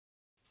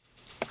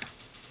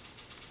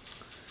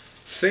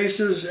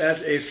Faces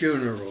at a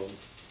Funeral.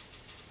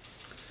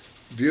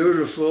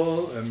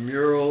 Beautiful, a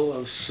mural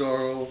of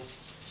sorrow,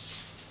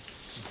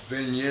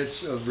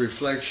 vignettes of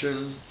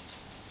reflection,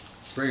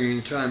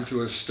 bringing time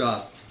to a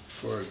stop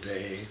for a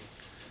day.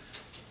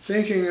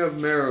 Thinking of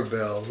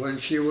Maribel when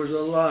she was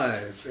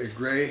alive, a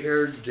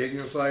gray-haired,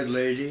 dignified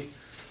lady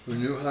who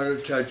knew how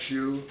to touch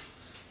you,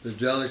 the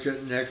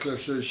delicate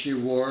necklaces she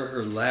wore,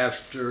 her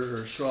laughter,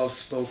 her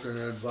soft-spoken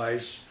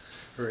advice,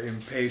 her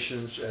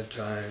impatience at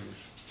times.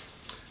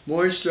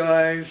 Moist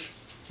eyes,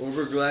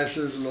 over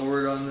glasses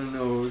lowered on the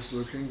nose,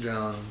 looking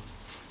down,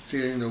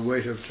 feeling the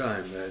weight of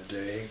time that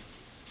day.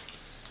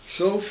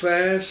 So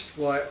fast,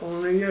 why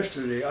only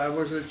yesterday I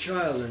was a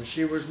child and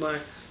she was my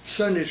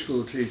Sunday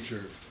school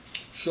teacher.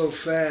 So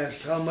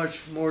fast, how much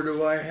more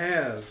do I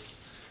have?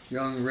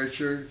 Young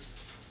Richard,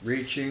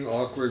 reaching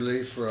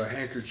awkwardly for a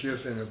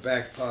handkerchief in a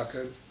back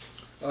pocket.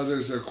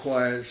 Others are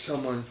quiet,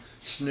 someone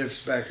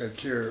sniffs back a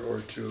tear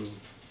or two.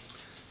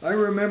 I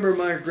remember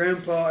my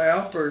grandpa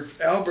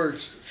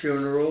Albert's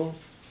funeral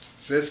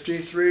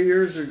 53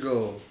 years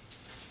ago.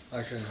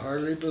 I can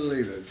hardly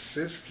believe it.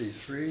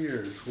 53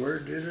 years. Where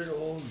did it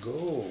all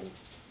go?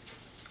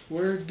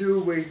 Where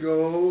do we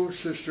go?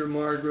 Sister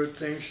Margaret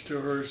thinks to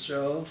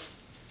herself.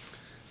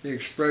 The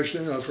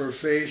expression of her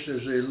face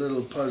is a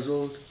little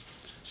puzzled,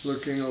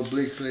 looking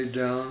obliquely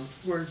down.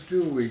 Where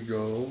do we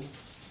go?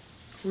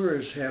 Where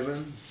is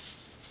heaven?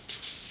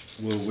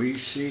 Will we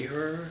see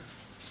her,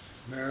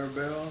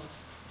 Maribel?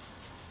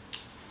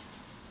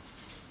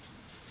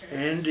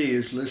 Andy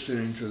is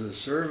listening to the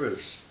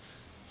service.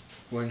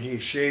 When he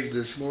shaved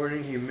this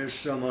morning, he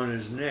missed some on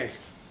his neck.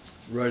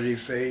 Ruddy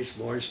face,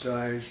 moist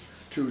eyes,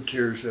 2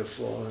 tears have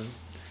fallen.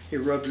 He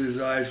rubs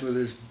his eyes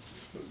with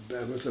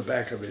the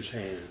back of his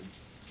hand.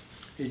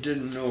 He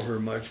didn't know her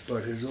much,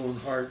 but his own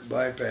heart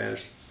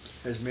bypass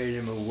has made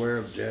him aware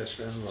of death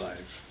and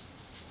life.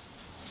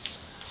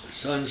 The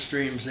sun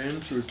streams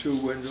in through 2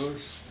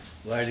 windows,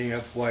 lighting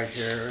up white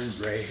hair and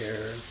gray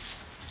hair,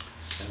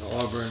 and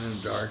auburn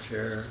and dark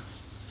hair,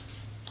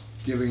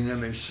 giving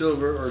them a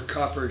silver or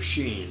copper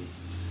sheen.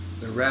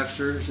 The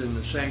rafters in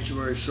the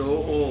sanctuary so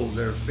old,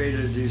 their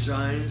faded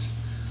designs,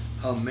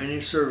 how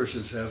many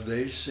services have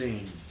they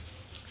seen?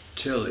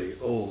 Tilly,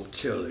 old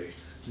Tilly,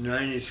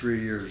 93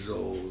 years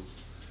old.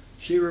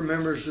 She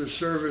remembers the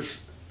service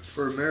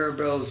for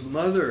Maribel's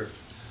mother.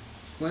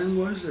 When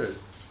was it?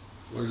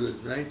 Was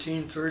it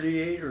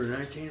 1938 or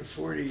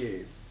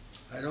 1948?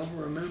 I don't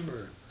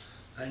remember.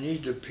 I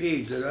need to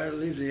pee. Did I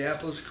leave the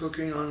apples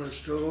cooking on the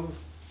stove?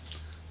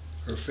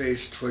 Her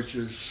face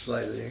twitches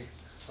slightly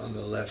on the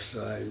left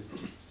side.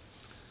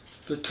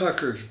 The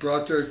Tuckers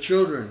brought their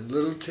children.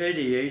 Little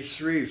Teddy, age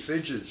 3,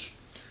 fidgets.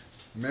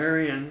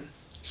 Marion,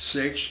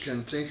 6,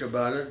 can think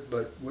about it,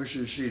 but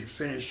wishes she'd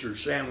finished her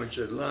sandwich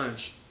at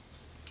lunch.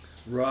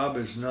 Rob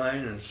is 9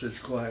 and sits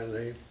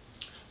quietly,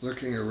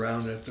 looking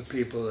around at the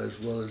people as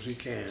well as he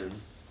can.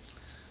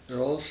 They're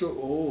all so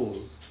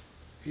old.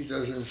 He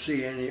doesn't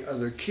see any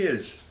other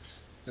kids.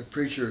 The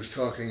preacher is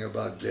talking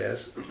about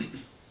death.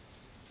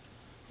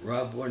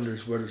 Rob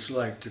wonders what it's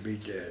like to be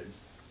dead.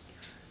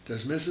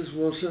 Does Mrs.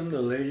 Wilson, the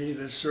lady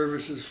this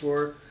service is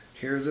for,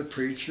 hear the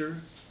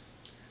preacher?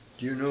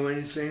 Do you know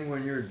anything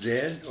when you're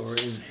dead or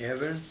in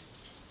heaven?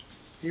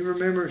 He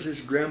remembers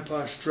his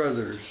Grandpa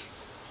Struthers,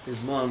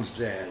 his mom's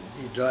dad.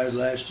 He died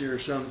last year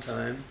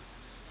sometime.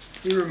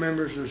 He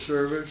remembers the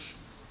service,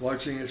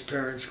 watching his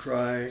parents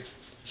cry,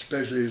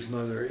 especially his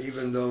mother,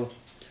 even though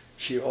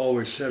she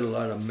always said a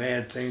lot of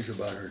mad things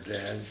about her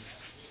dad.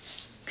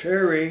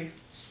 Carrie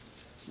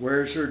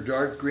wears her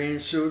dark green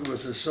suit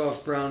with a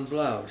soft brown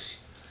blouse.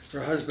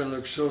 Her husband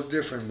looks so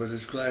different with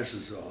his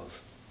glasses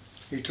off.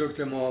 He took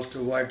them off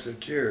to wipe the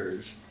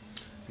tears.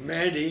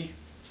 Maddie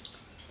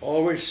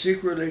always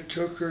secretly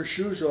took her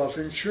shoes off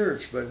in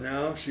church, but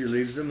now she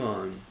leaves them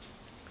on.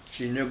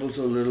 She nibbles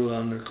a little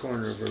on the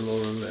corner of her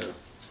lower lip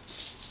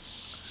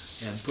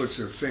and puts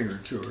her finger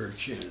to her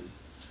chin.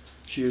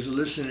 She is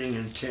listening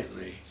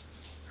intently,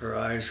 her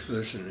eyes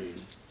glistening.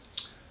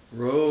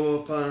 Row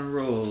upon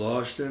row,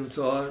 lost in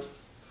thought,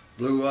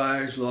 blue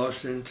eyes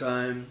lost in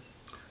time,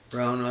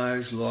 brown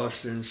eyes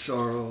lost in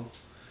sorrow,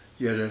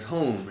 yet at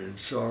home in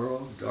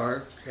sorrow,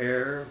 dark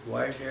hair,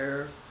 white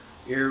hair,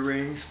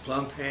 earrings,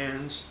 plump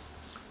hands,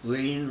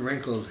 lean,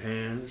 wrinkled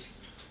hands,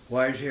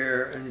 white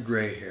hair and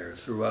gray hair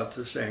throughout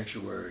the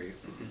sanctuary.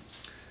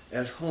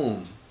 At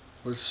home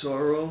with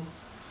sorrow,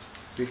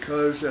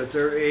 because at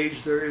their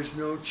age there is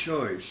no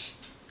choice,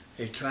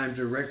 a time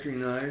to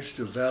recognize,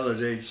 to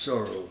validate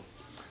sorrow.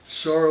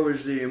 Sorrow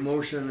is the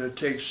emotion that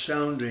takes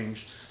soundings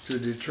to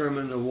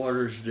determine the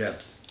water's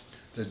depth,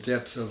 the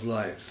depth of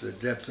life, the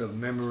depth of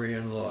memory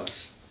and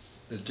loss,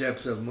 the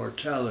depth of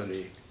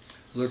mortality,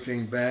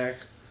 looking back,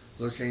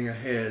 looking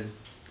ahead,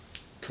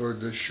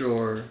 toward the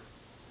shore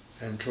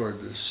and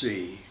toward the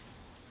sea.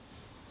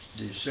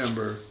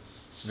 December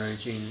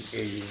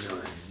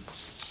 1989.